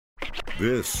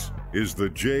This is the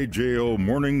JJO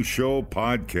Morning Show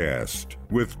podcast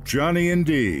with Johnny and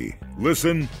D.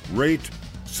 Listen, rate,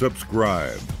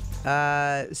 subscribe.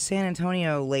 San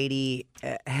Antonio lady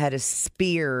had a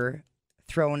spear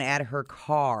thrown at her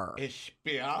car. A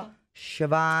spear?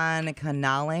 Siobhan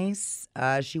Canales.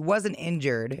 She wasn't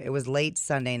injured. It was late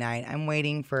Sunday night. I'm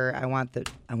waiting for. I want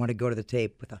to go to the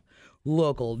tape with a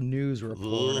local news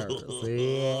reporter.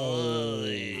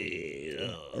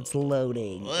 It's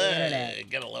loading.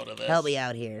 Get a load of this. Help me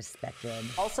out here, Spectrum.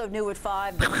 Also new at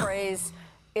 5, the phrase,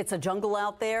 "It's a jungle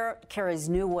out there," carries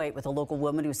new weight with a local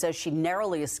woman who says she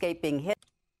narrowly escaped being hit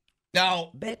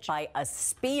Now, by a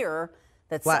spear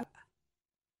that's... What?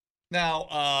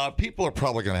 Now, people are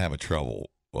probably going to have a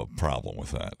problem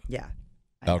with that. Yeah.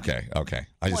 Okay.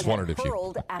 I just wondered if you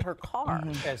hurled at her car.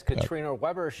 As Katrina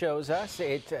Weber shows us,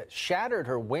 it shattered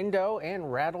her window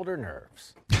and rattled her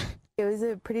nerves. It was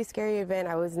a pretty scary event.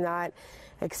 I was not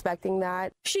expecting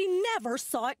that. She never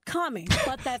saw it coming,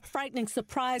 but that frightening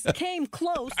surprise came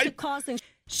close to causing...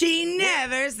 She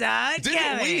never saw it Didn't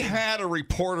coming. we had a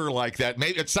reporter like that?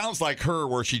 Maybe it sounds like her,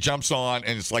 where she jumps on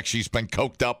and it's like she's been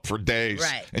coked up for days.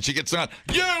 Right. And she gets on.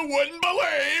 You wouldn't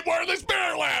believe where this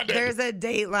bear landed. There's a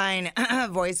Dateline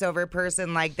voiceover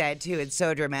person like that, too. It's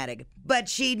so dramatic. But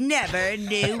she never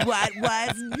knew what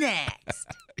was next.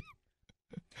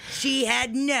 She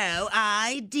had no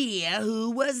idea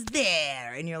who was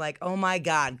there. And you're like, oh, my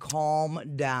God, calm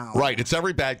down. Right. It's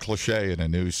every bad cliche in a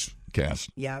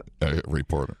newscast. Yep.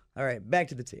 Reporter. All right, back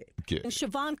to the tape. And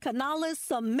Siobhan Canales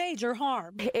some major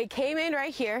harm. It came in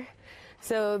right here.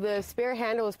 So the spear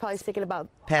handle was probably sticking out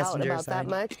Passenger about side. that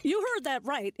much. You heard that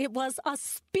right. It was a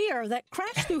spear that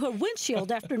crashed through her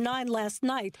windshield after 9 last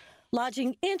night,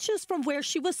 lodging inches from where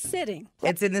she was sitting.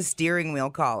 It's in the steering wheel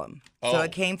column. So Oh.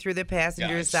 it came through the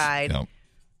passenger Yes. side Yep.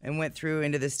 and went through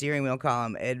into the steering wheel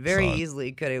column. It very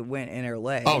easily could have went in her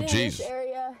leg. Oh, In this Jesus.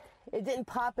 area, it didn't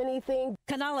pop anything.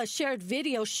 Canales shared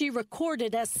video she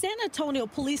recorded as San Antonio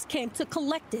police came to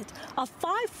collect it, a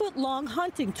 5-foot-long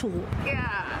hunting tool.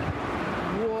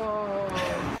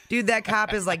 Dude, that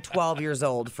cop is like 12 years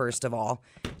old, first of all,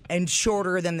 and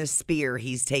shorter than the spear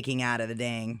he's taking out of the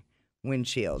dang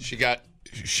windshield. She got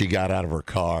out of her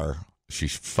car. She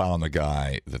found the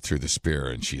guy that threw the spear,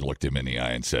 and she looked him in the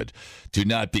eye and said, "Do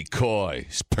not be coy,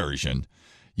 Persian.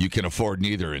 You can afford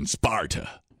neither in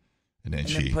Sparta." And then And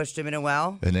then pushed him in a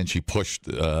well? And then she pushed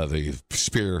the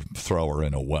spear thrower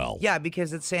in a well. Yeah,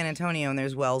 because it's San Antonio and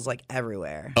there's wells like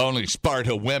everywhere. Only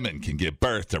Sparta women can give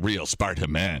birth to real Sparta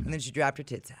men. And then she dropped her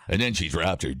tits out. And then she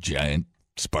dropped her giant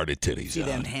Sparta titties See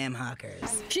them out. ham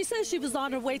hockers. She says she was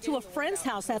on her way to a friend's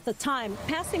house at the time,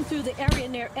 passing through the area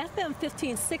near FM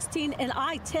 1516 and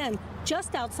I-10,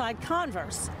 just outside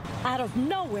Converse. Out of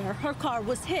nowhere, her car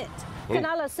was hit.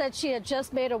 Canales said she had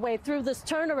just made her way through this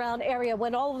turnaround area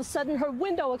when all of a sudden her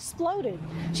window exploded.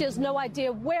 She has no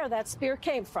idea where that spear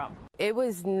came from. It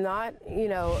was not,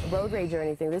 road rage or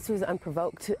anything. This was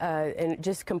unprovoked and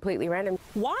just completely random.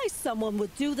 Why someone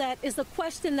would do that is a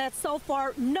question that so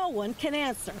far no one can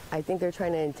answer. I think they're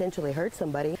trying to intentionally hurt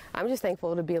somebody. I'm just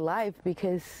thankful to be alive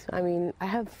because, I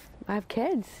have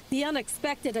kids. The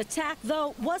unexpected attack,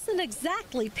 though, wasn't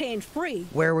exactly pain-free.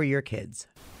 Where were your kids?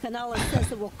 Canales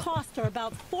says it will cost her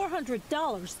about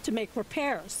 $400 to make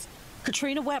repairs.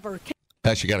 Katrina Weber.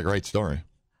 She got a great story.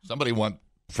 Somebody went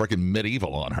freaking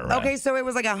medieval on her. Okay, so it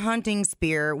was like a hunting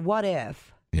spear. What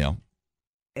if Yeah.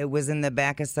 it was in the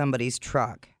back of somebody's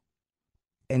truck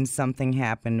and something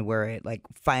happened where it, like,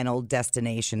 Final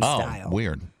Destination style? Oh,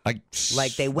 weird.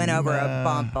 Like they went over a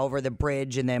bump over the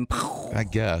bridge and then... I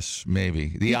guess,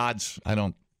 maybe. The odds, I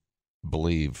don't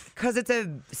believe. Because it's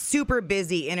a super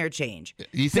busy interchange.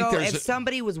 You think so there's if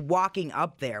somebody was walking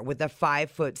up there with a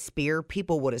 5-foot spear,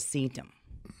 people would have seen him.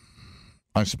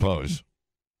 I suppose.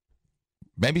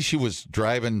 Maybe she was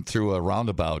driving through a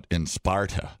roundabout in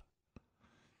Sparta,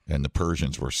 and the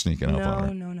Persians were sneaking up on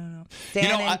her. No.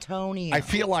 San Antonio. I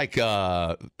feel like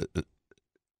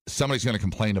somebody's going to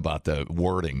complain about the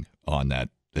wording on that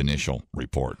initial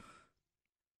report.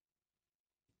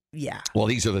 Yeah. Well,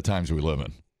 these are the times we live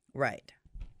in. Right.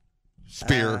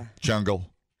 Spear, jungle.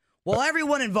 Well,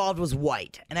 everyone involved was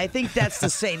white, and I think that's the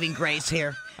saving grace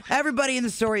here. Everybody in the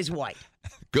story is white.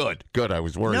 Good. I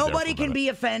was worried. Nobody can be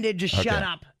offended. Just Okay. shut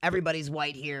up. Everybody's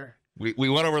white here. We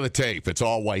went over the tape. It's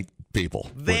all white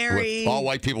people. Very all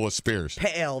white people with spears.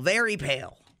 Pale, very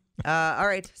pale. All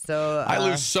right, so I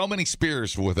lose so many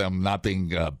spears with them not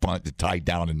being tied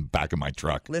down in the back of my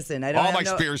truck. Listen, I don't all have my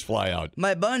spears fly out.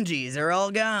 My bungees are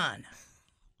all gone.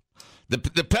 The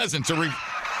peasants are. Hear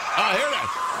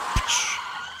that?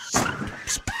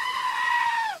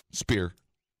 Spear.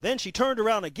 Then she turned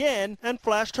around again and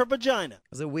flashed her vagina.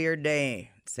 It was a weird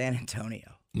day in San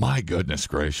Antonio. My goodness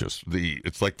gracious.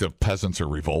 It's like the peasants are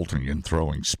revolting and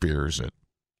throwing spears at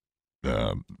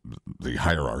the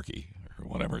hierarchy or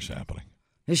whatever's happening.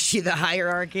 Is she the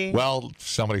hierarchy? Well,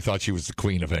 somebody thought she was the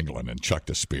Queen of England and chucked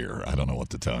a spear. I don't know what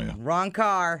to tell you. Wrong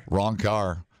car. Wrong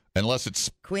car. Unless it's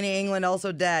Queen of England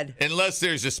also dead. Unless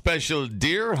there's a special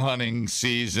deer hunting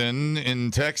season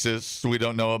in Texas we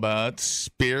don't know about.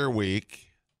 Spear Week.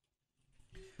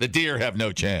 The deer have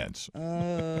no chance.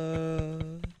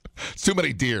 It's too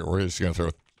many deer. We're just going to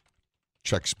throw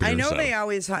Chuck spears. I know out. they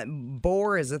always hunt.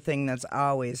 Boar is a thing that's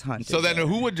always hunted. So then,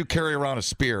 who would carry around a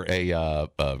spear? A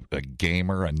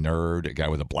gamer, a nerd, a guy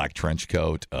with a black trench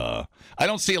coat. I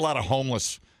don't see a lot of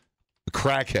homeless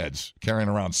crackheads carrying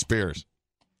around spears.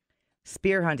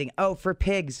 Spear hunting. Oh, for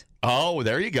pigs. Oh,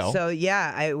 there you go. So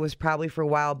yeah, it was probably for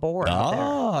wild boar.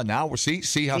 Oh, now we're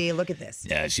see how. See, look at this.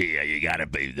 Yeah, see, you got to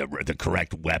be the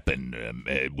correct weapon.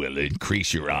 It will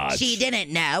increase your odds. She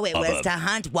didn't know it was to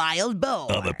hunt wild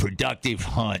boar. Of a productive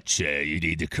hunt, you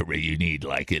need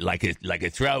like a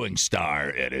throwing star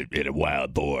at a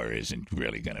wild boar isn't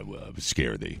really going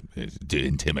to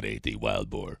intimidate the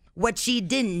wild boar. What she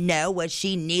didn't know was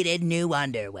she needed new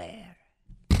underwear.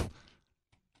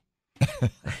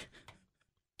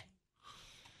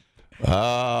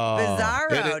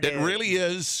 Bizarro, it really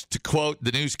is, to quote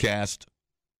the newscast,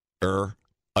 a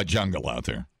jungle out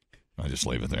there. I'll just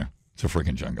leave it there. It's a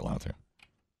freaking jungle out there.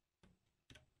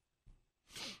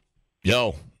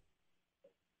 Yo.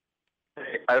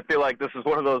 I feel like this is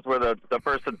one of those where the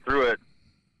person threw it,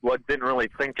 didn't really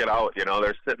think it out. You know,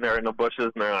 they're sitting there in the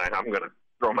bushes, and they're like, I'm going to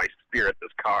throw my spear at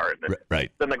this car. And then,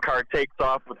 then the car takes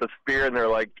off with the spear, and they're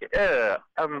like,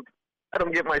 I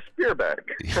don't get my spear back.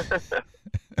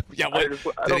 Yeah, I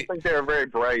don't think they were very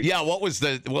bright. Yeah, what was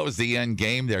the end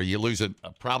game there? You lose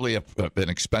probably an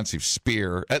expensive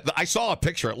spear. I saw a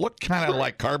picture. It looked kind of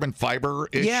like carbon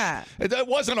fiber-ish. Yeah, it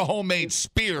wasn't a homemade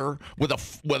spear with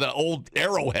an old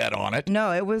arrowhead on it.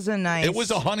 No, it was a nice. It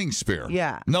was a hunting spear.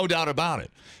 Yeah, no doubt about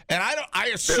it. And I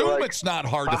assume it's not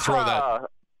hard to throw that.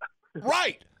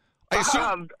 Right. I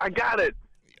assume I got it.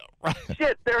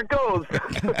 Shit, there it goes.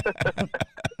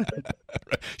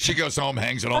 She goes home,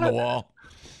 hangs it on the wall.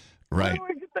 Right. How do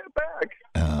I get that back?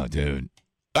 Oh, dude.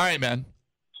 All right, man.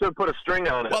 Should put a string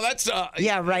on it. Well, that's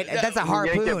yeah, right. That's a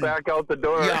harpoon. Yank it back out the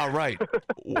door. Yeah, right.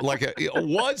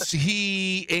 Was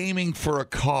he aiming for a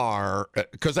car?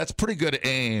 Because that's pretty good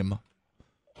aim.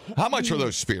 How much are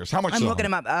those spears? How much? I'm looking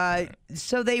them up.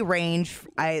 So they range.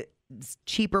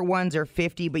 Cheaper ones are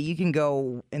 $50, but you can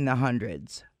go in the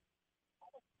hundreds.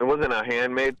 It wasn't a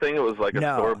handmade thing. It was like a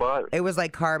store-bought. It was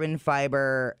like carbon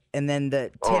fiber, and then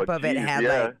the tip of it had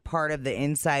like part of the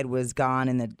inside was gone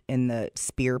in the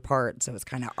spear part, so it's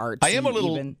kind of artsy. I am a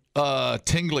little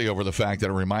tingly over the fact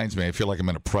that it reminds me. I feel like I'm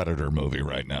in a Predator movie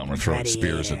right now. I'm going to throw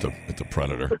spears at the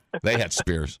Predator. They had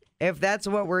spears. If that's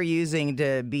what we're using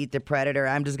to beat the Predator,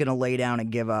 I'm just going to lay down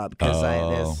and give up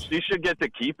because She should get to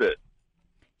keep it.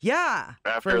 Yeah,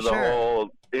 after the whole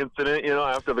incident,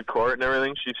 after the court and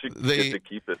everything, she should get to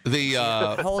keep it.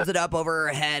 Holds it up over her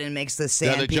head and makes the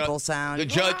sand people sound. The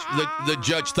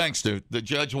judge, thanks, dude. The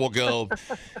judge will go,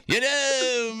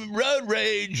 road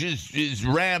rage is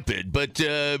rampant, but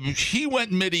he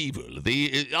went medieval.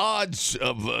 The odds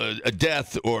of a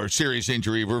death or serious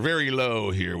injury were very low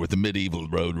here with the medieval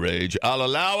road rage. I'll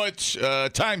allow it.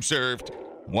 Time served.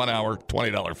 1 hour,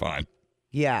 $20 fine.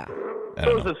 Yeah.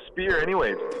 It was a spear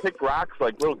anyways. Pick rocks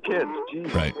like little kids.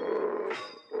 Jeez. Right.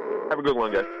 Have a good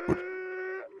one, guys.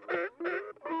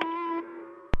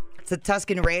 It's the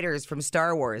Tusken Raiders from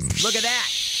Star Wars. Look at that.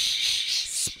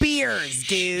 Spears,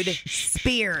 dude.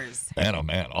 Spears. Man, oh,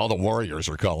 man. All the warriors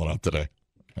are calling up today.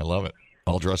 I love it.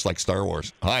 All dressed like Star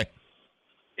Wars. Hi.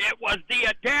 It was the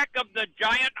attack of the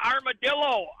giant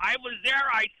armadillo. I was there.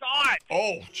 I saw it.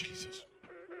 Oh, Jesus.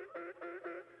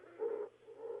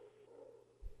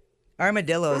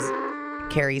 Armadillos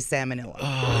carry salmonella.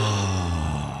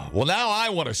 Well, now I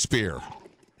want a spear.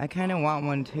 I kind of want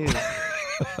one, too.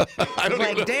 I don't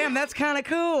like, damn, that's kind of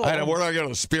cool. I know, where do I go to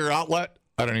the spear outlet?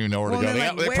 I don't even know where to go.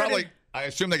 They probably, I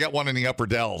assume they got one in the Upper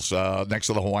Dells next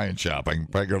to the Hawaiian shop. I can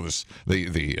probably go to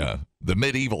the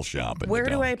medieval shop. Where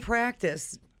do I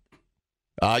practice?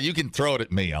 You can throw it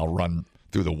at me. I'll run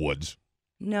through the woods.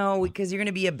 No, because you're going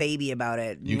to be a baby about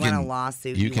it. You want a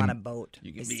lawsuit. You want a boat.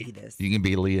 You can see this. You can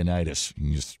be Leonidas. You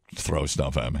can just throw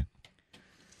stuff at me.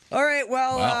 All right.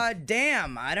 Well,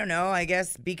 damn. I don't know. I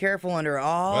guess be careful under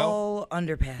all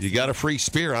underpasses. You got a free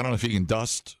spear. I don't know if you can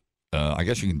dust I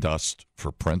guess you can dust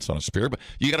for prints on a spear, but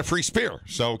you got a free spear.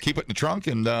 So keep it in the trunk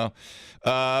and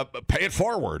pay it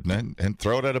forward and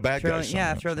throw it at a bad guy.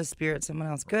 Yeah, throw the spear at someone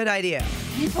else. Good idea.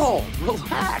 People,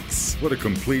 relax. What a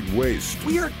complete waste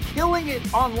We are killing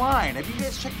it online. Have you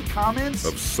guys checked the comments?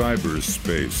 of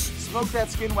cyberspace. Smoke That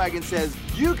Skin Wagon says,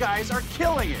 you guys are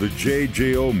killing it. The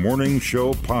JJO Morning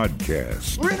Show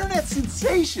Podcast. We're internet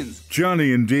sensations.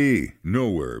 Johnny and D,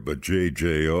 nowhere but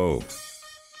JJO.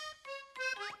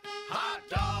 Hot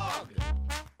dog.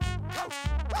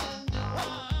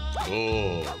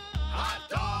 Oh. Hot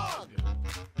dog.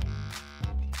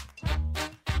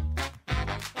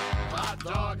 Hot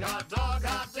dog, hot dog,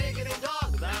 hot diggity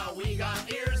dog. Now we got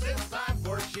ears, it's time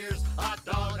for cheers. Hot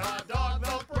dog,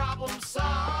 no problem solved.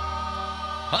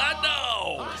 Hot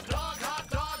dog.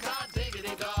 Hot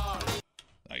diggity dog.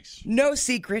 Nice. No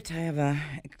secret, I have a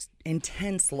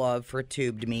intense love for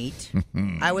tubed meat.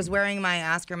 I was wearing my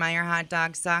Oscar Mayer hot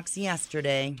dog socks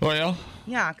yesterday. Oh, yeah?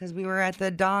 Yeah, because we were at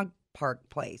the dog park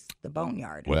place, the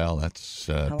Boneyard. Well, that's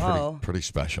pretty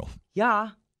special. Yeah.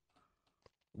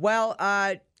 Well,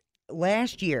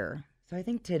 last year, so I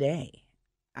think today,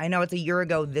 I know it's a year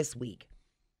ago this week,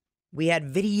 we had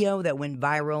video that went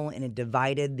viral and it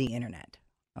divided the internet.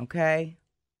 Okay?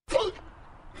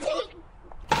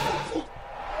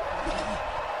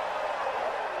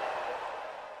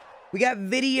 We got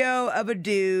video of a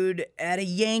dude at a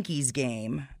Yankees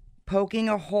game poking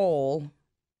a hole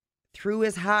through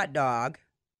his hot dog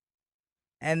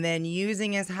and then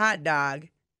using his hot dog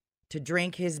to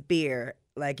drink his beer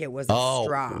like it was a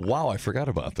straw. Wow, I forgot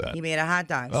about that. He made a hot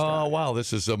dog straw. Oh, wow,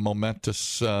 this is a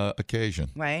momentous occasion.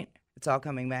 Right? It's all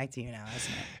coming back to you now,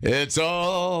 isn't it? It's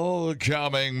all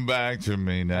coming back to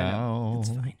me now. It's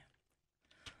fine.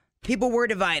 People were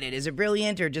divided. Is it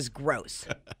brilliant or just gross?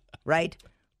 Right?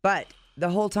 But the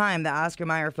whole time, the Oscar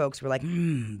Mayer folks were like,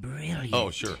 brilliant. Oh,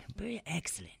 sure.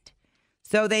 Excellent.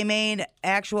 So they made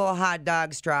actual hot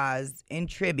dog straws in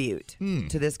tribute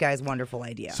to this guy's wonderful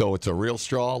idea. So it's a real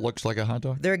straw, looks like a hot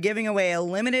dog? They're giving away a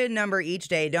limited number each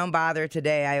day. Don't bother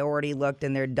today. I already looked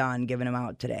and they're done giving them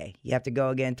out today. You have to go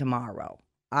again tomorrow.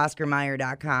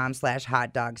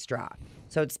 OscarMayer.com/hotdogstraw.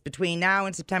 So it's between now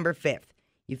and September 5th.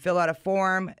 You fill out a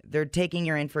form. They're taking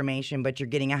your information, but you're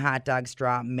getting a hot dog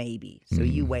straw maybe. So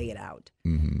you weigh it out.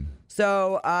 Mm-hmm.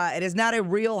 So it is not a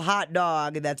real hot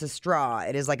dog that's a straw.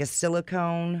 It is like a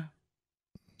silicone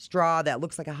straw that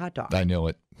looks like a hot dog. I know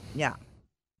it. Yeah.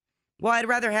 Well, I'd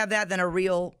rather have that than a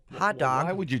real hot dog.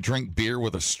 Why would you drink beer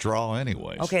with a straw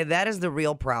anyways? Okay, that is the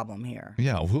real problem here.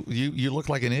 Yeah, you look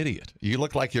like an idiot. You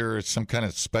look like you're some kind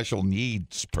of special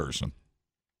needs person.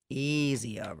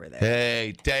 Easy over there.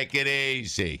 Hey, take it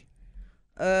easy.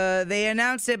 They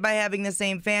announced it by having the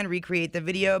same fan recreate the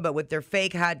video, but with their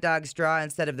fake hot dog straw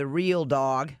instead of the real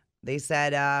dog. They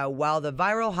said, while the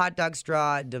viral hot dog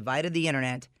straw divided the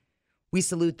internet, we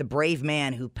salute the brave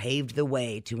man who paved the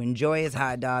way to enjoy his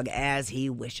hot dog as he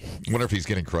wishes. Wonder if he's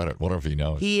getting credit. Wonder if he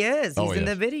knows. He is. He's in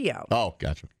the video. Oh,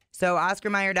 gotcha. So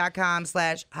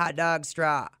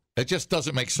OscarMayer.com/hotdogstraw. It just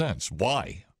doesn't make sense.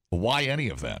 Why? Why any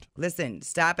of that? Listen,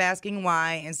 stop asking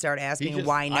why and start asking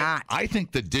why not. I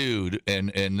think the dude,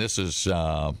 and this is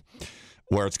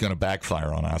where it's going to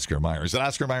backfire on Oscar Mayer. Is it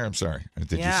Oscar Mayer? I'm sorry.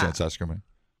 Did you say it's Oscar Mayer?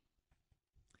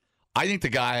 I think the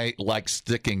guy likes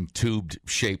sticking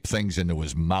tube-shaped things into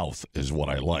his mouth is what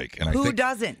I like. And Who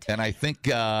doesn't? And I think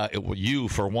you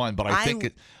for one, but I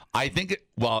think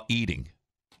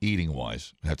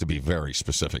eating-wise, have to be very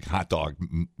specific. Hot dog,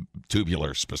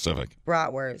 tubular specific.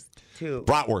 Bratwurst, too.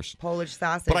 Bratwurst. Polish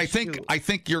sausage, but I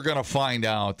think you're going to find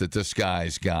out that this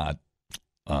guy's got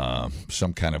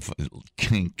some kind of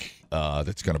kink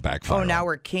that's going to backfire. Oh, now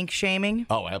we're kink shaming?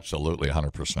 Oh, absolutely,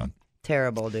 100%.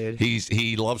 Terrible, dude.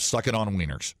 He loves sucking on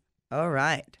wieners. All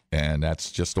right. And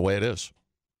that's just the way it is.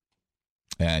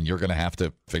 And you're going to have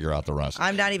to figure out the rest.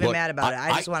 I'm not even mad about it.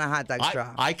 I just want a hot dog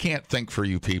straw. I can't think for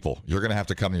you people. You're going to have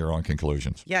to come to your own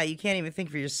conclusions. Yeah, you can't even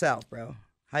think for yourself, bro.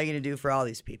 How are you going to do for all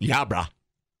these people? Yeah, brah.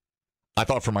 I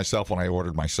thought for myself when I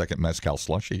ordered my second mezcal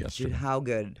slushie yesterday. Dude, how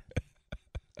good.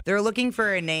 They're looking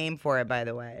for a name for it, by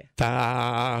the way.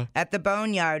 At the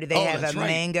Boneyard, they have a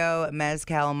mango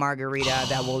mezcal margarita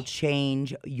that will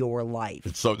change your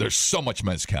life. So there's so much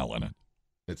mezcal in it.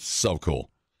 It's so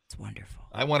cool. It's wonderful.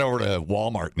 I went over to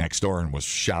Walmart next door and was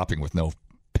shopping with no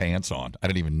pants on. I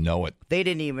didn't even know it. They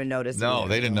didn't even notice. No,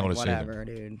 they didn't notice whatever, either.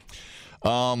 Dude.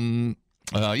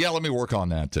 Yeah, let me work on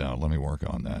that.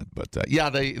 But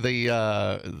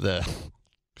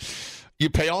you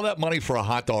pay all that money for a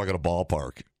hot dog at a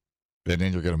ballpark, and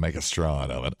then you're going to make a straw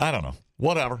out of it. I don't know.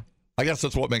 Whatever. I guess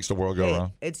that's what makes the world go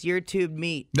round. It's your tube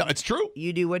meat. No, it's true.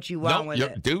 You do what you want with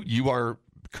it. Dude, you are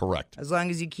Correct. As long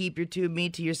as you keep your tube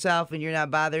meat to yourself and you're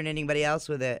not bothering anybody else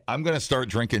with it. I'm going to start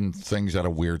drinking things out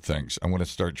of weird things. I'm going to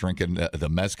start drinking the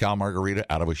Mezcal margarita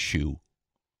out of a shoe.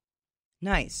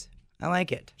 Nice. I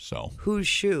like it. So. Whose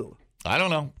shoe? I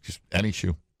don't know. Just any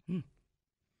shoe.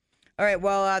 All right.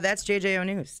 Well, that's JJO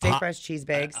News. Stay fresh, cheese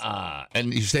bags.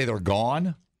 And you say they're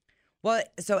gone? Well,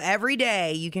 so every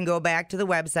day you can go back to the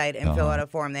website and fill out a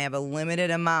form. They have a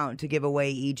limited amount to give away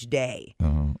each day.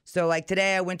 So like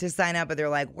today I went to sign up and they're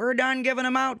like, we're done giving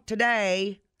them out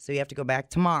today. So you have to go back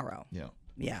tomorrow.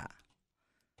 Yeah.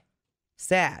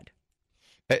 Sad.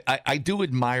 I do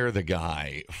admire the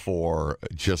guy for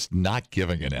just not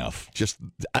giving an F.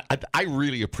 I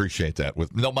really appreciate that.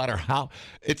 With no matter how,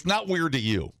 it's not weird to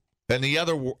you, and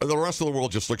the rest of the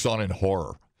world just looks on in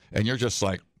horror, and you're just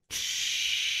like,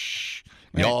 shh,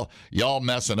 y'all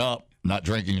messing up, not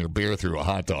drinking your beer through a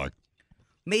hot dog.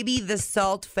 Maybe the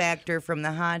salt factor from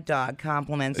the hot dog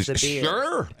complements the beer.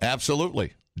 Sure,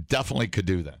 absolutely, definitely could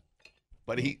do that.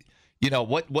 But he. You know,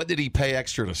 what did he pay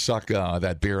extra to suck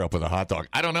that beer up with a hot dog?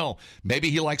 I don't know.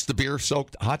 Maybe he likes the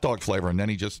beer-soaked hot dog flavor, and then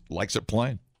he just likes it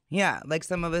plain. Yeah, like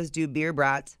some of us do beer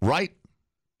brats. Right.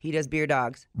 He does beer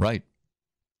dogs. Right.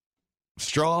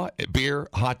 Straw, beer,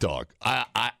 hot dog.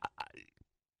 I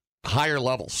higher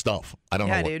level stuff. I don't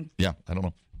know. Yeah, dude. Yeah, I don't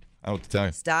know. I don't know what to tell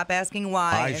you. Stop asking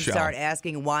why start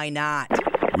asking why not.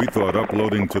 We thought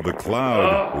uploading to the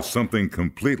cloud was something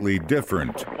completely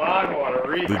different.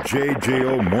 The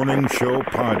JJO Morning Show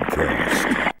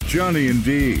Podcast. Johnny and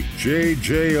D,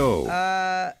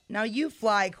 JJO. Now you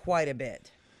fly quite a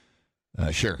bit.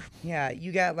 Sure. Yeah,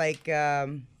 you got like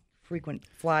frequent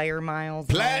flyer miles.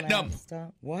 Platinum. And all that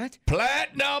stuff. What?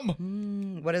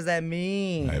 Platinum. What does that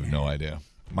mean? I have no idea.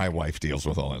 My wife deals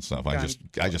with all that stuff. I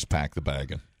just pack the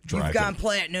bag and drive. You've gone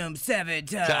platinum 7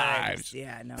 times.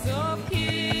 Yeah, no. So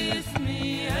kiss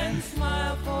me and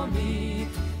smile for me.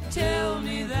 Tell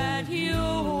me that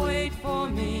you'll wait for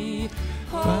me.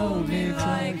 Hold me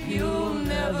like you'll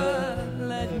never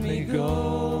let me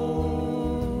go.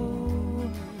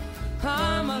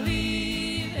 I'm a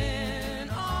leaving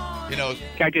on. You know,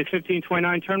 Cactus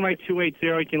 1529, turn right 280.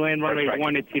 You can land runway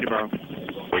 1 at Teterboro.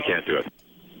 We can't do it.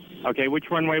 Okay,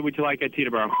 which runway would you like at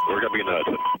Teterboro? We're going to be in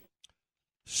the...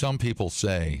 Some people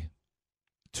say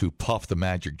to puff the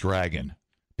magic dragon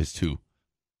is to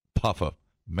puff a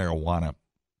marijuana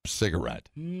cigarette.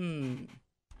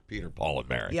 Peter, Paul, and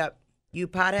Mary. Yep. You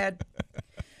pothead.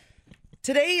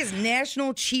 Today is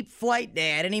National Cheap Flight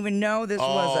Day. I didn't even know this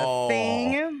was a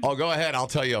thing. Oh, go ahead. I'll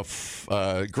tell you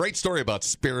a great story about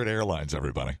Spirit Airlines,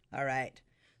 everybody. All right.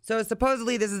 So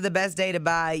supposedly this is the best day to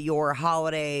buy your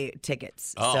holiday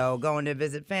tickets. So going to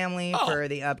visit family for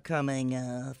the upcoming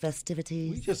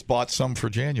festivities. We just bought some for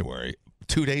January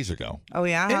 2 days ago. Oh,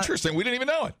 yeah? Interesting. We didn't even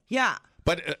know it. Yeah.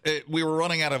 But we were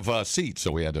running out of seats,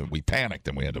 so we panicked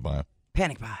and we had to buy them.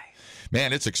 Panic buy.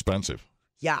 Man, it's expensive.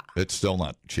 Yeah. It's still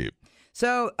not cheap.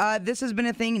 So this has been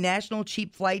a thing, National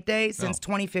Cheap Flight Day, since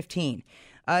 2015.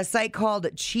 A site called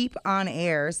Cheap on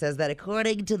Air says that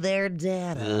according to their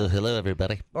data, hello,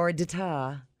 everybody. or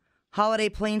data, holiday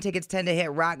plane tickets tend to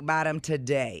hit rock bottom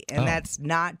today. And that's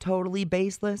not totally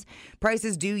baseless.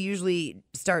 Prices do usually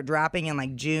start dropping in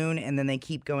like June, and then they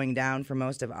keep going down for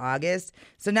most of August.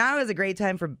 So now is a great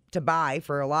time to buy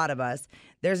for a lot of us.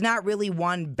 There's not really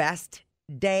one best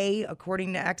day,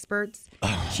 according to experts.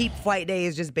 Cheap Flight Day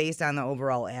is just based on the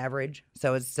overall average.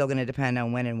 So it's still going to depend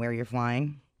on when and where you're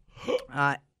flying.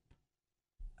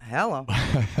 Hello.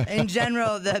 In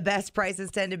general, the best prices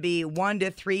tend to be 1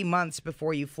 to 3 months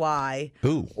before you fly,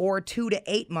 or 2 to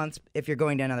 8 months if you're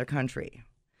going to another country.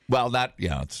 Well,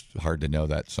 it's hard to know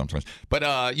that sometimes,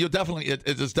 but you definitely it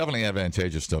is definitely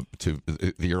advantageous to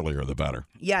the earlier the better.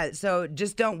 Yeah, so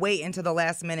just don't wait until the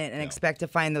last minute and expect to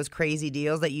find those crazy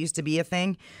deals that used to be a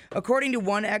thing. According to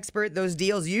one expert, those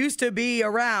deals used to be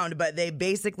around, but they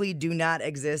basically do not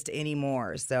exist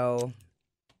anymore. So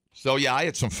yeah, I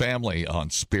had some family on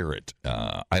Spirit.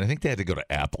 I think they had to go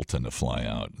to Appleton to fly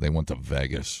out. They went to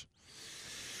Vegas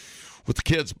with the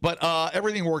kids. But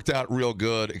everything worked out real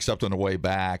good, except on the way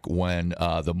back when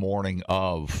the morning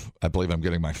of, I believe I'm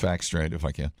getting my facts straight if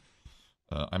I can.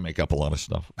 I make up a lot of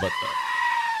stuff. But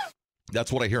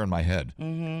that's what I hear in my head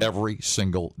every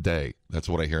single day. That's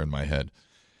what I hear in my head.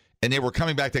 And they were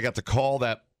coming back. They got the call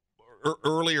that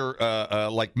earlier,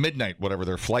 like midnight, whatever,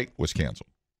 their flight was canceled.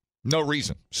 No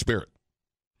reason. Spirit.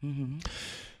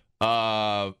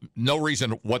 No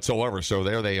reason whatsoever. So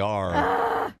there they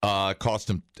are. Cost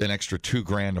them an extra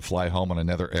 $2,000 to fly home on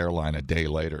another airline a day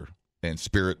later. And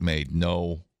Spirit made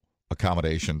no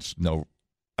accommodations. No,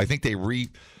 I think they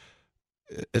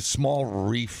a small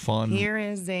refund. Here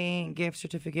is a gift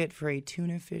certificate for a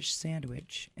tuna fish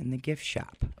sandwich in the gift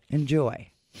shop.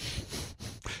 Enjoy.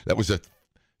 That was a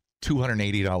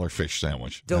 $280 fish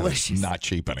sandwich. Delicious. Not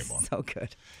cheap anymore. So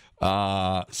good.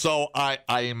 So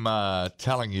I'm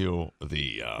telling you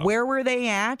the Where were they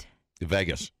at?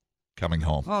 Vegas coming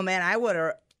home. Oh man, I would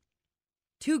have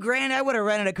 $2,000. I would have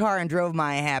rented a car and drove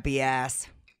my happy ass.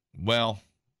 Well,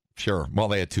 sure. Well,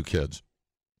 they had 2 kids,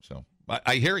 so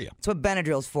I hear you. That's what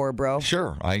Benadryl's for, bro.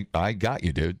 Sure, I got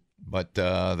you, dude. But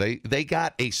they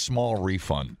got a small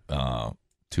refund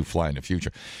to fly in the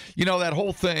future. You know, that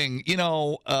whole thing,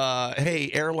 hey,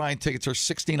 airline tickets are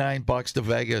 $69 to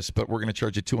Vegas, but we're going to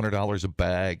charge you $200 a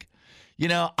bag.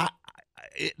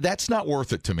 That's not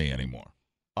worth it to me anymore.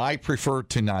 I prefer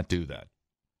to not do that.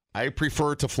 I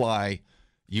prefer to fly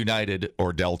United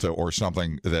or Delta or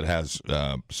something that has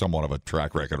somewhat of a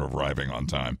track record of arriving on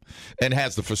time and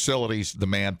has the facilities, the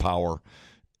manpower,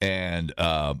 and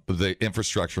the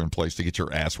infrastructure in place to get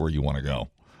your ass where you want to go.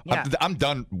 Yeah. I'm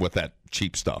done with that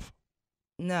cheap stuff.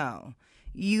 No.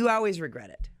 You always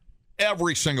regret it.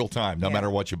 Every single time, no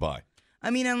matter what you buy. I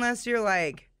mean, unless you're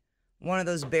like one of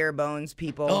those bare bones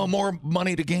people. Oh, more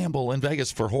money to gamble in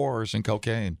Vegas for whores and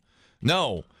cocaine.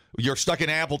 No, you're stuck in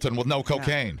Appleton with no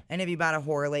cocaine. Yeah. And have you bought a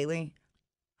whore lately?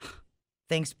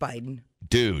 Thanks, Biden.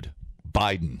 Dude,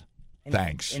 Biden.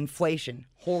 Thanks. Inflation.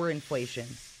 Whore inflation.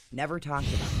 Never talked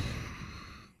about it.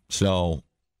 So,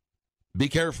 be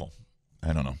careful.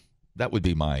 I don't know. That would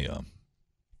be my...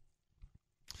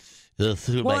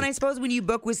 well, and I suppose when you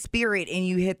book with Spirit and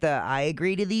you hit the I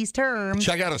agree to these terms,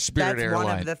 check out a Spirit that's airline.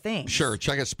 One of the things. Sure,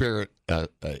 check out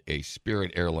a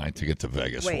Spirit airline to get to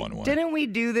Vegas one way. Didn't we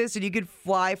do this? And you could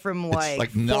fly from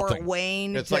like Fort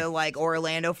Wayne to like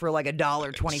Orlando for like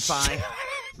 $1.25.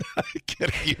 I'm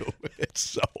kidding you. It's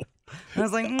so. I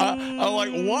was like, I'm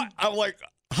like, what? I'm like,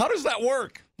 how does that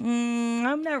work?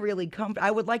 I'm not really comfortable. I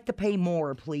would like to pay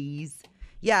more, please.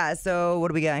 Yeah, so what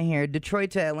do we got here?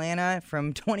 Detroit to Atlanta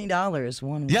from $20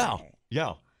 one way.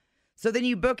 Yeah. So then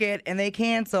you book it and they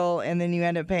cancel and then you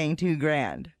end up paying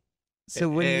 $2,000. So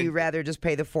wouldn't you rather just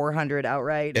pay the $400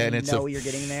 outright and know you're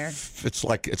getting there? It's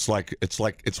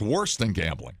worse than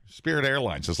gambling. Spirit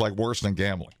Airlines is like worse than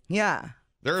gambling. Yeah.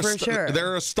 Sure.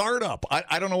 They're a startup.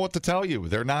 I don't know what to tell you.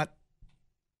 They're not.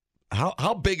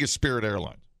 How big is Spirit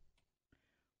Airlines?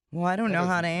 Well, I don't know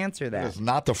how to answer that. It's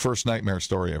not the first nightmare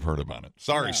story I've heard about it.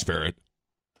 Sorry, Spirit.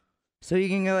 So you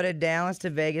can go to Dallas to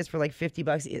Vegas for like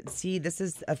 $50. See, this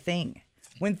is a thing.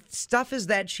 When stuff is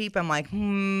that cheap, I'm like,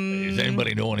 Does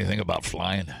anybody know anything about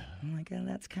flying? I'm like, oh,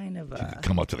 that's kind of If you could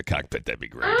come up to the cockpit, that'd be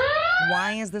great.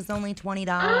 Why is this only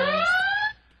 $20?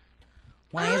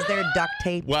 Why is there duct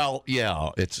tape? Well,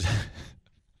 yeah, it's.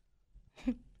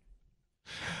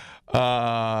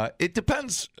 It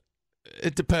depends.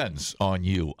 It depends on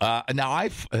you. Now,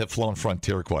 have flown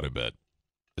Frontier quite a bit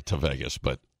to Vegas,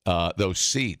 but those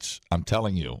seats, I'm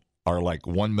telling you, are like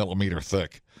 1 millimeter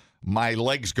thick. My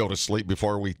legs go to sleep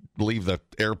before we leave the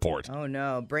airport. Oh,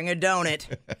 no. Bring a donut.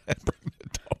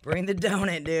 Bring the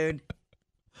donut, dude.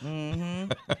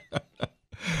 Mm-hmm.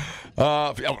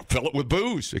 Fill it with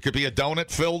booze. It could be a donut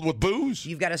filled with booze.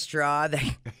 You've got a straw.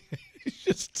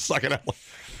 Just suck it out.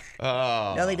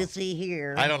 Nothing to see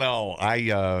here. I don't know.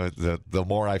 The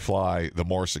more I fly, the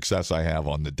more success I have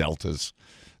on the Deltas,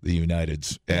 the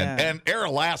Uniteds, and Air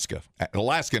Alaska.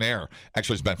 Alaskan Air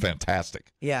actually has been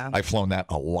fantastic. Yeah. I've flown that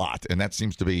a lot, and that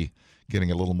seems to be getting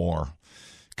a little more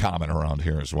common around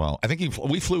here as well. I think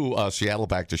we flew Seattle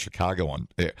back to Chicago.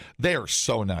 They are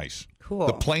so nice. Cool.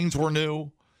 The planes were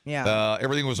new. Yeah.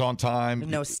 Everything was on time.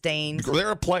 No stains.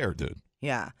 They're a player, dude.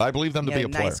 Yeah. I believe them to be a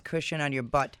player. Nice cushion on your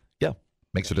butt. Yeah.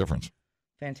 Makes a difference.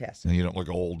 Fantastic. And you don't look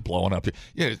old blowing up.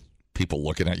 People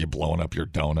looking at you blowing up your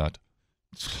donut.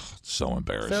 It's so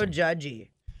embarrassing. So judgy.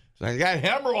 I got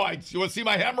hemorrhoids. You want to see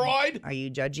my hemorrhoid? Are you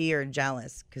judgy or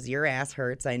jealous? Because your ass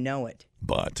hurts. I know it.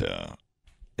 But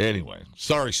anyway,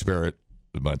 sorry, Spirit.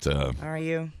 But are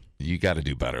you? You got to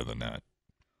do better than that.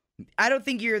 I don't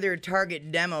think you're their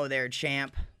target demo there,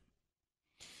 champ.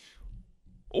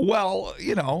 Well,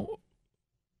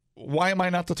 why am I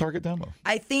not the target demo?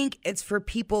 I think it's for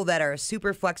people that are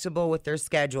super flexible with their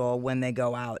schedule when they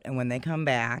go out and when they come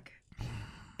back.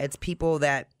 It's people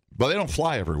that... But they don't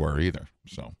fly everywhere either.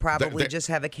 So probably just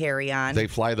have a carry-on. They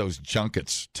fly those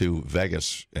junkets to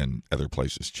Vegas and other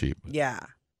places cheap. Yeah.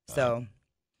 So...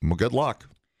 well, good luck.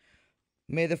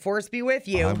 May the force be with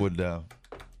you. I would...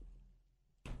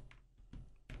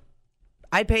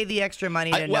 I'd pay the extra money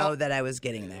to know that I was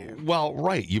getting there. Well,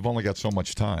 right. You've only got so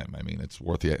much time. I mean, it's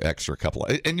worth the extra couple.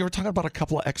 And you were talking about a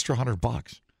couple of extra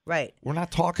 $100. Right. We're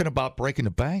not talking about breaking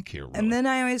the bank here. Really. And then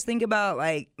I always think about,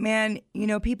 like, man,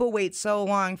 people wait so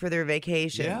long for their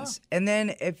vacations. Yeah. And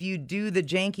then if you do the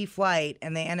janky flight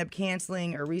and they end up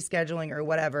canceling or rescheduling or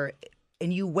whatever,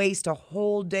 and you waste a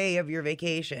whole day of your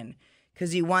vacation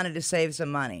because you wanted to save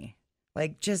some money,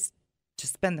 like, just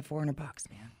spend the $400,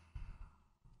 man.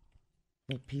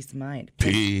 With peace of mind.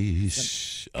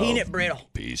 Peanut brittle.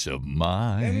 Peace of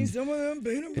mind. Give me some of them peanut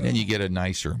brittle. And then you get a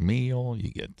nicer meal.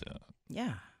 You get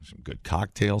some good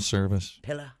cocktail service.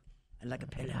 Pillow. I like a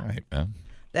pillow. All right, man.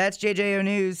 That's JJO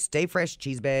News. Stay fresh,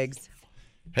 cheese bags.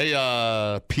 Hey,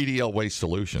 PDL Waste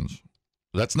Solutions.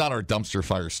 That's not our dumpster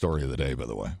fire story of the day, by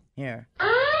the way. Here.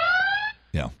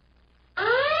 Yeah.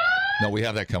 No, we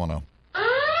have that coming up.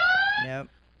 Yep.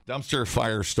 Dumpster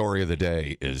fire story of the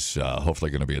day is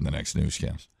hopefully going to be in the next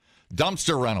newscast.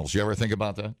 Dumpster rentals. You ever think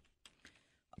about that?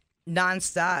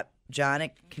 Nonstop, John.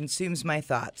 It consumes my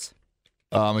thoughts.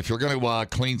 If you're going to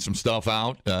clean some stuff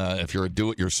out, if you're a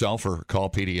do-it-yourselfer, call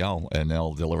PDL, and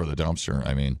they'll deliver the dumpster.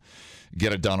 I mean,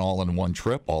 get it done all in one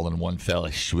trip, all in one fell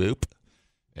swoop,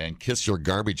 and kiss your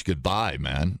garbage goodbye,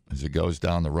 man. As it goes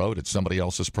down the road, it's somebody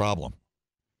else's problem.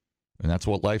 And that's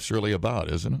what life's really about,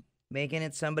 isn't it? Making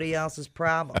it somebody else's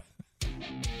problem.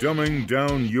 Dumbing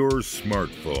down your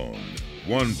smartphone.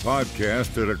 One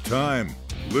podcast at a time.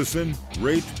 Listen,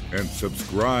 rate, and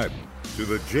subscribe to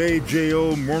the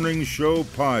JJO Morning Show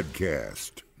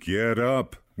podcast. Get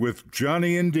up with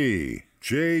Johnny and D.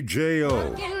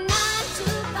 JJO.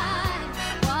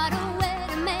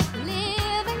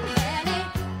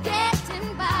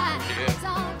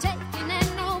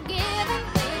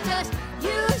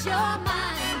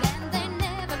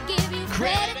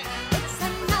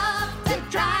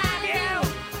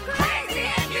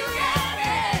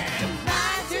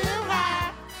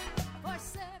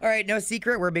 All right, no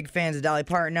secret, we're big fans of Dolly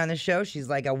Parton on the show. She's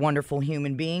like a wonderful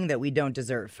human being that we don't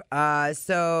deserve.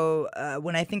 So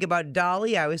when I think about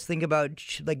Dolly, I always think about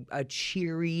like a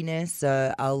cheeriness,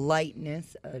 a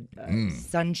lightness, a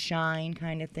sunshine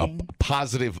kind of thing. A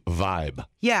positive vibe.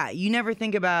 Yeah, you never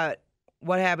think about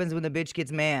what happens when the bitch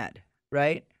gets mad,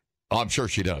 right? Oh, I'm sure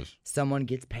she does. Someone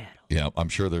gets paddled. Yeah, I'm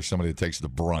sure there's somebody that takes the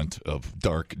brunt of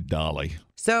Dark Dolly.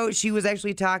 So she was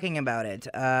actually talking about it.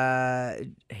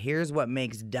 Here's what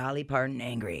makes Dolly Parton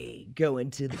angry. Go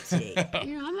into the tape.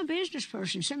 I'm a business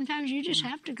person. Sometimes you just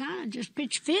have to kind of just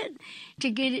pitch fit to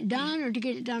get it done or to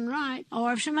get it done right.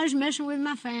 Or if somebody's messing with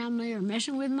my family or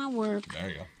messing with my work. There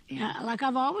you go. Yeah, like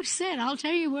I've always said, I'll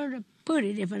tell you where to put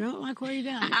it if I don't like where you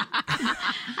got it.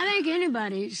 I think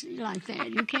anybody's like that.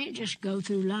 You can't just go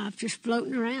through life just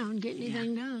floating around, getting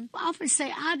anything done. I often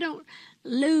say I don't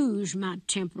lose my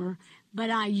temper, but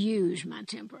I use my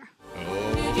temper.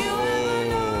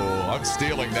 Oh, I'm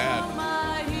stealing that.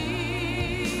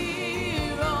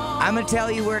 I'm going to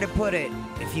tell you where to put it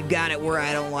if you got it where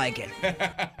I don't like it.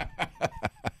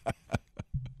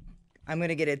 I'm going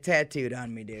to get it tattooed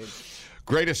on me, dude.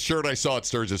 Greatest shirt I saw at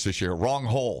Sturgis this year. Wrong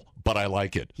hole, but I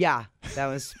like it. Yeah, that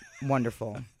was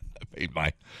wonderful.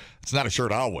 It's not a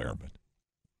shirt I'll wear, but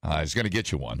I was going to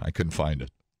get you one. I couldn't find it.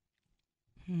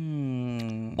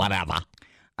 Whatever.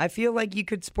 I feel like you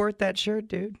could sport that shirt,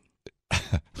 dude.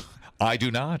 I do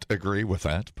not agree with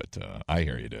that, but I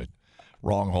hear you, dude.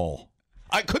 Wrong hole.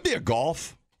 I could be a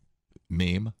golf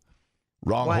meme.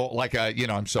 Wrong hole. Like,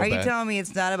 I'm so bad. Are you telling me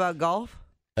it's not about golf?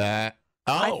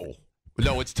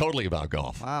 No, it's totally about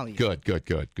golf. Wow. Good.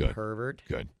 Pervert.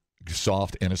 Good.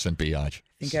 Soft, innocent biatch. I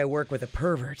think I work with a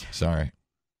pervert. Sorry.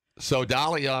 So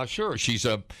Dolly, sure, she's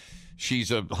a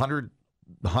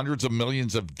hundreds of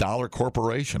millions of dollar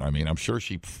corporation. I mean, I'm sure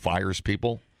she fires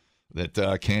people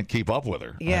that can't keep up with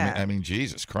her. Yeah. I mean,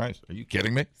 Jesus Christ. Are you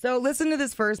kidding me? So listen to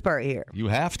this first part here. You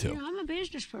have to. I'm a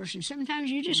business person.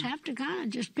 Sometimes you just have to kind of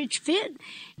just pitch fit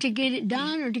to get it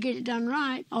done or to get it done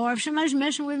right. Or if somebody's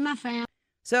messing with my family.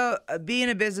 So being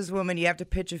a businesswoman, you have to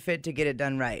pitch a fit to get it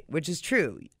done right, which is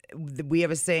true. We have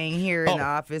a saying here in the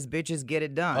office, bitches get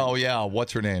it done. Oh, yeah.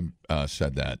 What's her name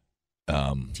said that?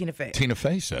 Tina Fey. Tina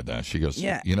Fey said that. She goes,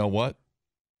 You know what?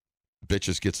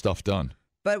 Bitches get stuff done.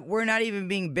 But we're not even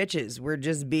being bitches. We're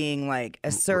just being like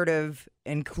assertive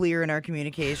and clear in our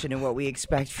communication and what we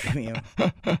expect from you.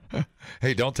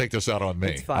 Hey, don't take this out on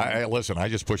me. It's fine. Listen, I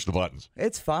just pushed the buttons.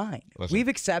 It's fine. Listen, we've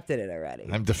accepted it already.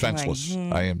 I'm defenseless.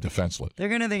 I am defenseless. They're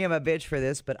going to think I'm a bitch for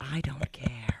this, but I don't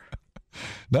care.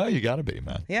 No, you got to be,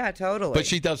 man. Yeah, totally. But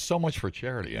she does so much for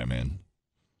charity, I mean,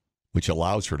 which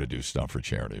allows her to do stuff for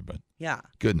charity. But yeah,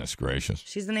 goodness gracious.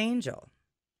 She's an angel.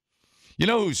 You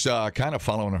know who's kind of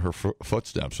following her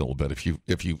footsteps a little bit,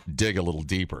 if you dig a little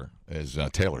deeper, is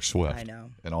Taylor Swift. I know.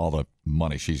 And all the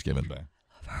money she's given back.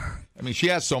 I mean, she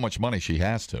has so much money, she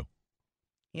has to.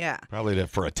 Yeah. Probably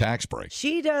for a tax break.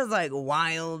 She does like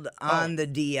wild on the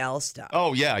DL stuff.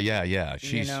 Oh, yeah.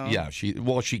 She's know?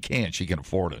 she can. She can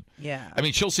afford it. Yeah. I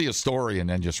mean, she'll see a story and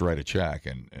then just write a check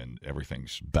and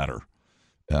everything's better,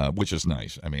 which is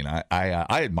nice. I mean, I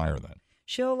admire that.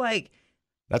 She'll like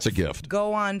That's a gift.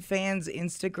 Go on fans'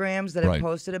 Instagrams that have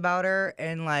posted about her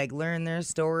and like learn their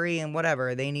story and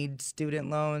whatever. They need student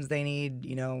loans, they need,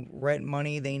 rent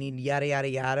money, they need yada yada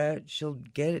yada. She'll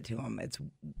get it to them.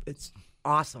 It's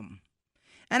awesome.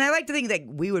 And I like to think that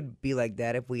we would be like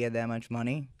that if we had that much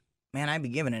money. Man, I'd be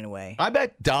giving it away. I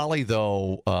bet Dolly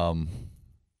though,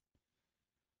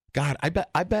 God,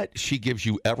 I bet she gives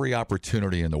you every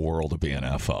opportunity in the world to be an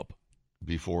F up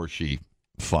before she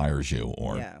fires you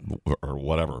or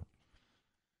whatever.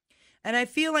 And I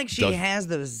feel like she has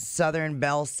those Southern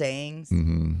Belle sayings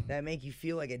that make you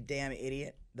feel like a damn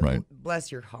idiot.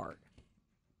 Bless your heart.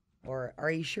 Or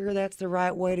are you sure that's the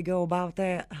right way to go about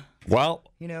that? Well,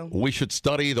 we should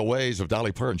study the ways of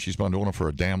Dolly Parton. She's been doing it for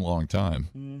a damn long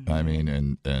time. I mean,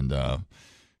 and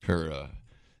her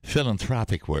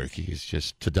philanthropic work is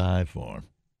just to die for.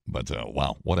 But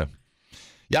wow, what a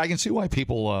I can see why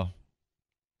people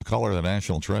call her the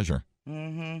national treasure.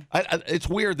 It's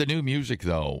weird. The new music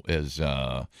though is.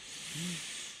 I'm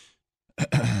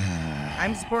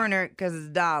supporting her because it's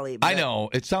Dolly. I know.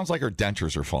 It sounds like her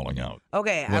dentures are falling out.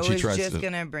 Okay, I was just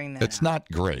going to bring that It's up. not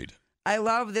great. I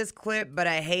love this clip, but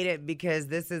I hate it because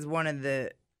this is one of the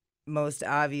most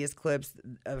obvious clips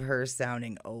of her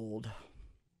sounding old.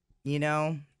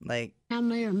 Like...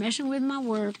 Family are messing with my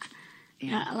work.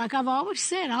 Yeah, like I've always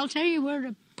said, I'll tell you where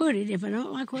to put it if I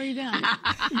don't like where you got it.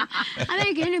 I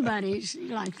think anybody's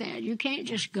like that. You can't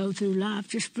just go through life,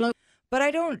 just float. But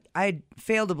I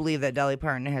fail to believe that Dolly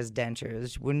Parton has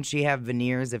dentures. Wouldn't she have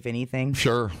veneers, if anything?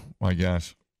 Sure, I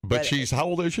guess. But she's, how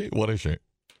old is she? What is she?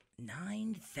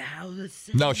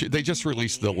 9,000. No, they just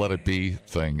released the Let It Be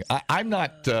thing. I'm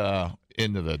not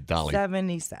into the Dolly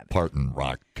 77 Parton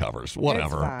rock covers.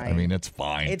 Whatever. I mean, it's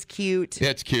fine. It's cute.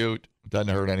 It's cute. Doesn't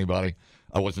hurt anybody.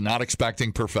 I was not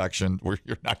expecting perfection.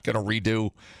 You're not going to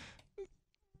redo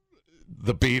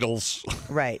the Beatles.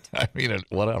 Right. I mean,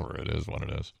 whatever. It is what it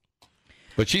is.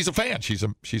 But she's a fan. She's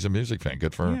a music fan.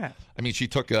 Good for her. Yeah. I mean, she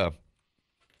took a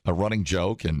running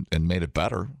joke and made it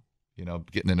better,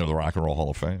 getting into the Rock and Roll Hall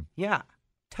of Fame. Yeah,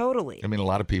 totally. I mean, a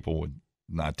lot of people would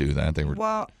not do that. They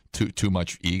were too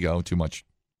much ego, too much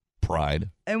pride.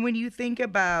 And when you think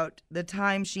about the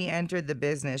time she entered the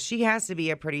business, she has to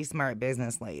be a pretty smart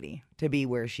business lady to be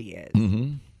where she is.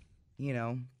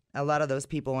 A lot of those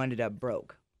people ended up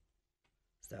broke.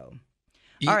 So...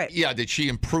 All right. Yeah, did she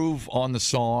improve on the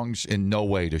songs? In no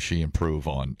way does she improve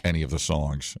on any of the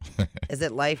songs. Is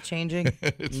it life-changing?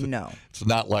 No. It's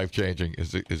not life-changing.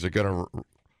 Is it going to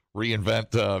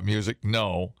reinvent music?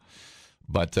 No.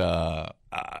 But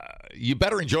you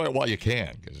better enjoy it while you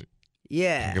can, because it's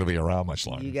not going to be around much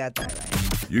longer. You got that right.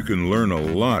 You can learn a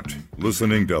lot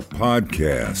listening to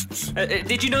podcasts.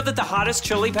 Did you know that the hottest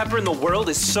chili pepper in the world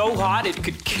is so hot it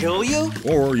could kill you?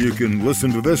 Or you can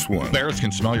listen to this one. Bears can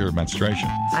smell your menstruation.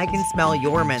 I can smell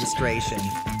your menstruation.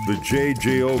 The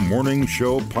JJO Morning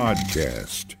Show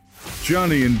Podcast.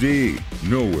 Johnny and D,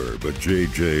 nowhere but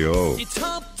JJO. It's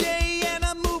hump day and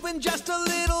I'm moving just a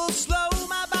little slow.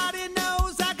 My body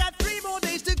knows I got 3 more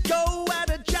days to go at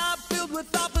a job filled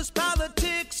with office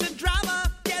politics and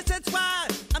drama. Guess that's why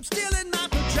I'm still in my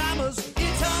pajamas.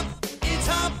 It's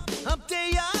hump day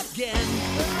again.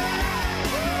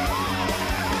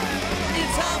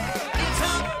 It's hump,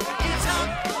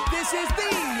 this is the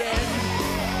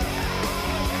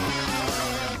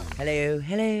end.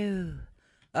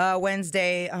 Hello.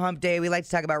 Wednesday, hump day. We like to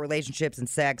talk about relationships and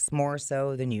sex more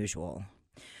so than usual.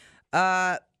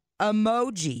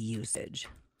 Emoji usage.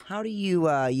 How do you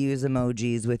use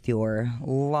emojis with your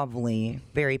lovely,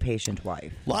 very patient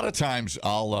wife? A lot of times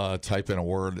I'll type in a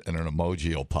word and an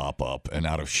emoji will pop up, and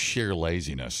out of sheer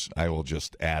laziness, I will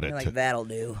just add it. Like, that'll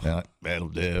do. That'll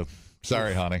do.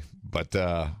 Sorry, honey. But,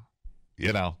 I'll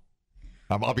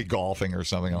be golfing or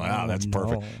something. I'm like, that's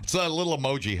perfect. It's a little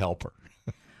emoji helper.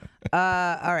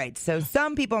 All right. So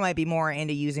some people might be more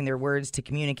into using their words to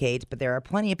communicate, but there are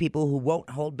plenty of people who won't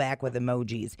hold back with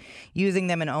emojis, using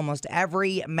them in almost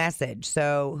every message.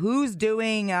 So who's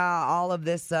doing all of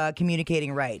this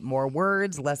communicating right? More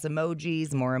words, less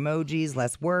emojis, more emojis,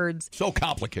 less words. So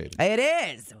complicated. It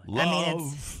is.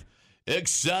 Love,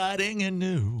 exciting and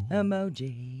new.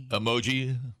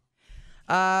 Emoji.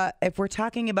 If we're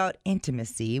talking about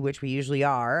intimacy, which we usually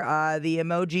are, the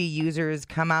emoji users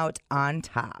come out on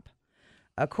top.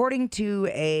 According to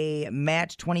a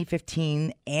Match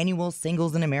 2015 annual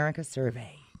Singles in America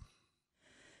survey,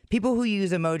 People who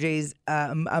use emojis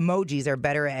are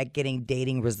better at getting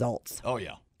dating results. Oh,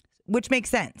 yeah. Which makes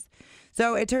sense.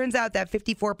 So it turns out that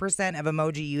 54% of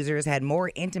emoji users had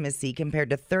more intimacy compared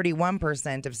to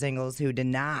 31% of singles who did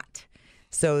not.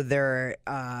 So they're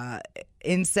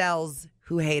incels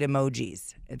who hate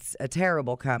emojis. It's a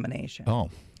terrible combination. Oh.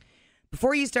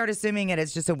 Before you start assuming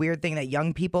it's just a weird thing that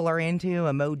young people are into,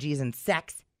 emojis and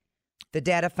sex, the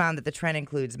data found that the trend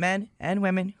includes men and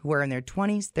women who are in their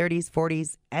 20s, 30s,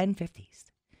 40s, and 50s.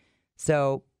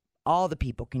 So all the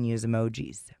people can use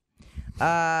emojis.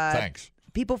 Thanks.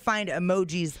 People find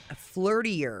emojis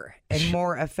flirtier and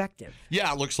more effective.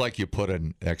 Yeah, it looks like you put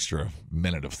an extra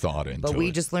minute of thought into it. But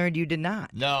we just learned you did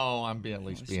not. No, at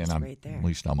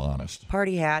least I'm honest.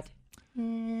 Party hat.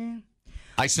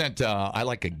 I sent, I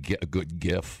like a good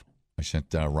GIF. I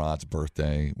sent Rod's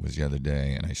birthday was the other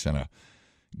day, and I sent a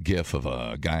GIF of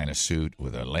a guy in a suit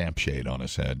with a lampshade on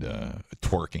his head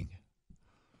twerking.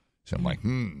 So I'm like,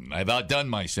 I've outdone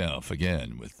myself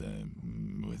again with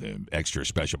an extra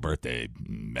special birthday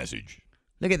message.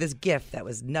 Look at this GIF that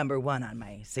was number one on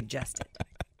my suggested.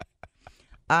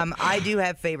 I do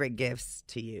have favorite GIFs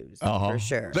to use, for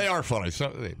sure. They are funny. So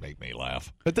they make me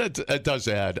laugh. But it does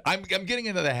add. I'm getting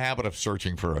into the habit of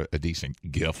searching for a decent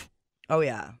GIF. Oh,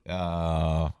 yeah.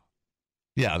 Yeah.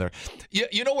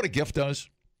 You know what a GIF does?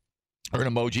 Or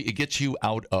an emoji? It gets you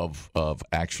out of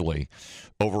actually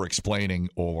over-explaining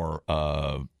or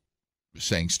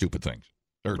saying stupid things.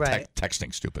 Or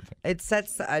texting stupid things. It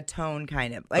sets a tone,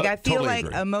 kind of. Like, I feel totally like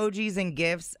agree. emojis and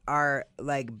GIFs are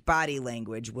like body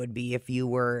language would be if you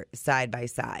were side by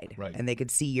side. Right. And they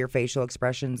could see your facial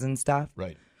expressions and stuff.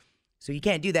 Right. So you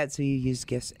can't do that, so you use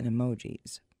GIFs and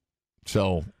emojis.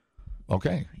 So,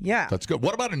 okay. Yeah. That's good.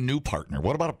 What about a new partner?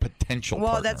 What about a potential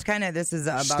partner? Well, that's kind of, this is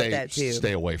about that too.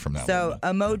 Stay away from that. So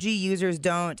emoji users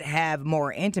don't have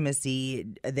more intimacy.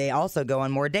 They also go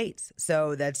on more dates.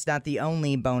 So that's not the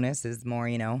only bonus, is more,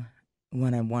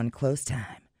 one-on-one close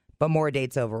time, but more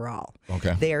dates overall.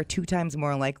 Okay. They are 2 times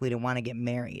more likely to want to get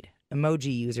married.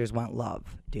 Emoji users want love,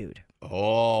 dude.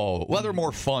 Oh, well, they're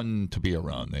more fun to be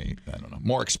around. I don't know,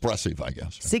 more expressive, I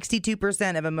guess.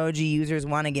 62% of emoji users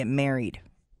want to get married,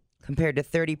 compared to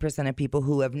 30% of people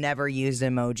who have never used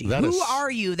emoji. Who are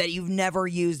you that you've never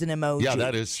used an emoji? Yeah,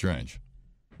 that is strange.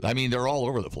 I mean, they're all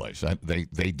over the place.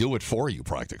 They do it for you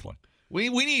practically. We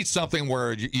need something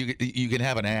where you can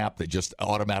have an app that just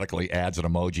automatically adds an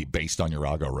emoji based on your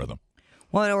algorithm.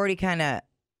 Well, it already kind of,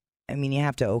 you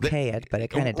have to okay it, but it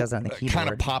kind of does on the keyboard. It kind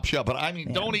of pops you up, but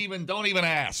don't even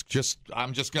ask.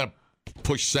 I'm just going to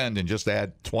push send and just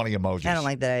add 20 emojis. I don't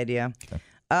like that idea. Okay.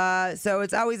 So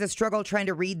it's always a struggle trying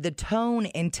to read the tone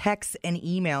in texts and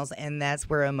emails, and that's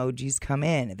where emojis come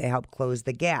in. They help close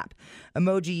the gap.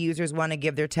 Emoji users want to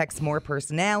give their texts more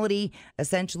personality,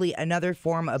 essentially another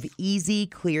form of easy,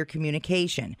 clear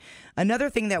communication. Another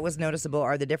thing that was noticeable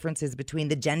are the differences between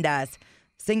the genders.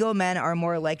 Single men are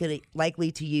more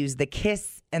likely to use the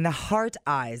kiss and the heart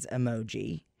eyes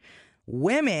emoji.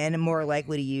 Women more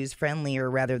likely to use friendlier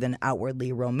rather than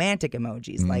outwardly romantic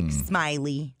emojis like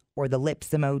smiley, or the lips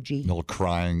emoji. A little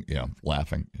crying,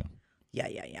 laughing.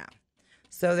 Yeah.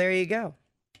 So there you go.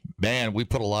 Man, we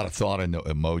put a lot of thought into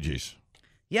emojis.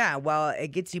 Yeah, well, it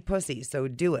gets you pussy, so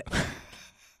do it.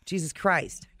 Jesus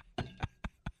Christ.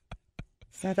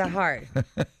 It's not that hard.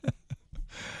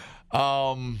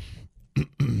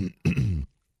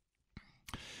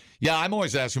 Yeah, I'm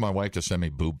always asking my wife to send me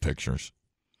boob pictures.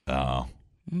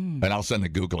 And I'll send the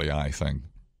googly eye thing.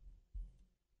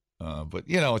 But,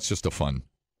 it's just a fun.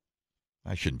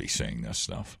 I shouldn't be saying this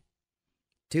stuff.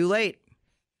 Too late.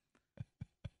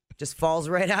 Just falls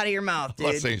right out of your mouth, dude.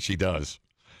 I'm not saying she does,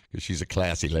 because she's a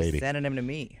classy lady. Sending them to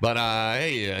me. But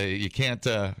hey, you can't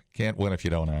win if you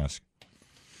don't ask.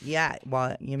 Yeah,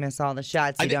 well, you miss all the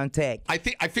shots you don't take. I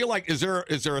feel like is there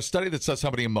a study that says how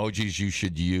many emojis you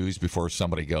should use before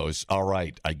somebody goes, all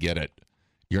right, I get it.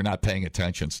 You're not paying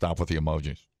attention. Stop with the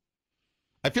emojis.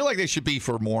 I feel like they should be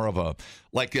for more of a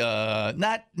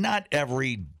not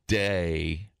every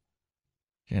day.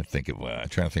 Trying to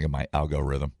think of my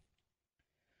algorithm.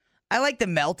 I like the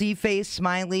melty face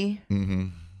smiley,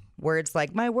 where it's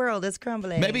like my world is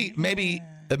crumbling.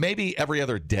 Maybe every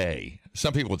other day.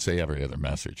 Some people would say every other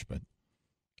message, but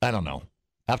I don't know.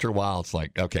 After a while, it's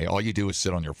like, okay, all you do is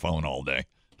sit on your phone all day.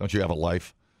 Don't you have a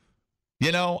life? I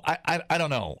don't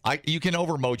know. You can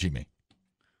over-emoji me.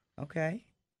 Okay.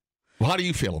 Well, how do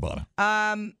you feel about it?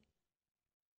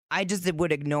 I just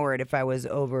would ignore it if I was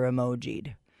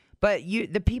over-emojied. But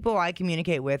the people I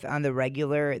communicate with on the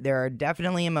regular, there are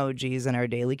definitely emojis in our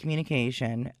daily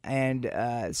communication. And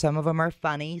some of them are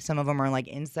funny. Some of them are like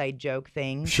inside joke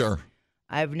things. Sure.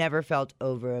 I've never felt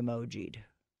over-emojied.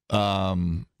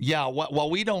 Yeah. Well,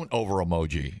 we don't over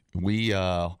emoji. We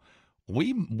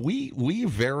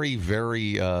very,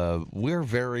 very. We're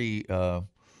very.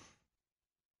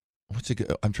 What's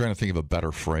it? I'm trying to think of a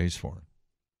better phrase for it.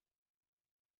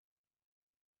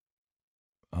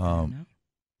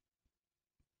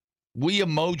 We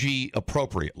emoji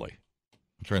appropriately.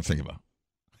 I'm trying to think about.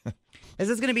 Is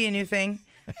this going to be a new thing?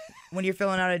 When you're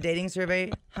filling out a dating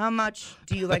survey, how much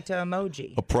do you like to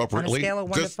emoji? Appropriately. On a scale of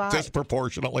 1 to 5.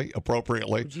 Disproportionately,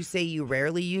 appropriately. Would you say you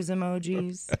rarely use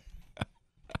emojis?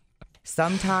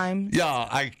 Sometimes?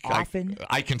 Yeah, often?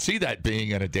 I can see that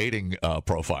being in a dating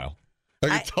profile.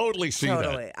 I can totally see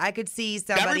that. I could see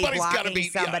somebody blocking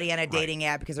somebody on a dating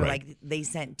app because they're like, they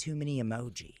sent too many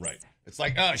emojis. Right. It's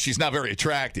like, she's not very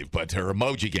attractive, but her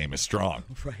emoji game is strong.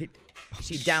 Right.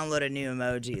 She downloaded new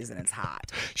emojis and it's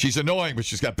hot. She's annoying, but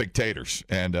she's got big taters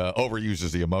and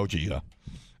overuses the emoji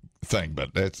thing, but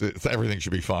everything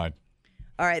should be fine.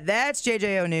 All right, that's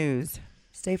JJO News.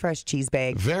 Stay fresh, cheese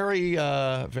bag. Very,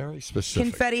 very specific.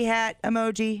 Confetti hat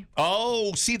emoji.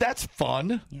 Oh, see, that's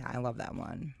fun. Yeah, I love that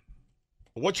one.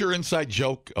 What's your inside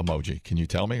joke emoji? Can you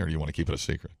tell me, or do you want to keep it a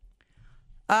secret?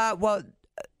 Well,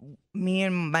 me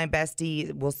and my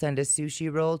bestie will send a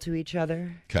sushi roll to each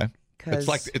other. Okay.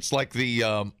 It's like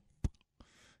the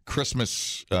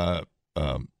Christmas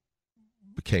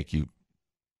cake you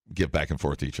give back and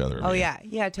forth to each other. Oh,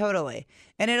 yeah, totally.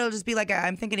 And it'll just be like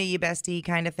I'm thinking of you, bestie,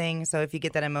 kind of thing. So if you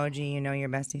get that emoji, you know your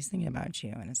bestie's thinking about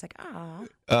you. And it's like, ah.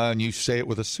 And you say it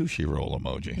with a sushi roll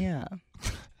emoji. Yeah.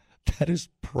 That is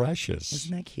precious.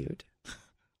 Isn't that cute?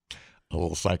 A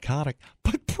little psychotic,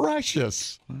 but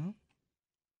precious. Well,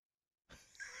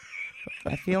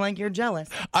 I feel like you're jealous.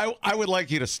 I would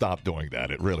like you to stop doing that.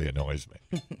 It really annoys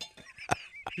me.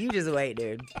 You just wait,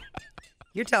 dude.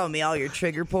 You're telling me all your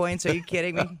trigger points. Are you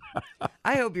kidding me?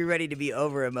 I hope you're ready to be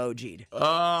over emojied.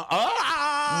 I'm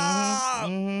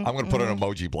going to put an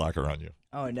emoji blocker on you.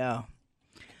 Oh, no.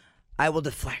 I will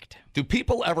deflect. Do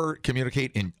people ever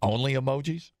communicate in only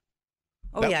emojis?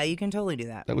 Oh, yeah, you can totally do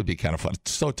that. That would be kind of fun.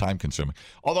 It's so time consuming.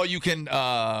 Although you can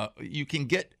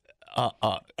get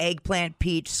eggplant,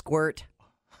 peach, squirt.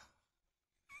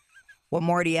 What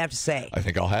more do you have to say? I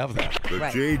think I'll have that. The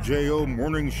JJO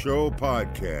Morning Show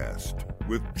podcast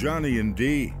with Johnny and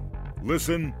D.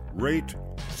 Listen, rate,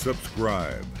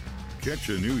 subscribe. Catch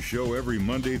a new show every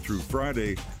Monday through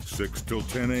Friday, 6 till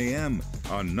 10 a.m.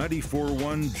 on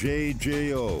 94.1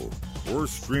 JJO or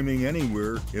streaming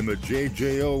anywhere in the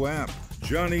JJO app.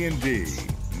 Johnny and D,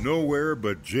 nowhere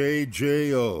but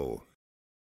JJO.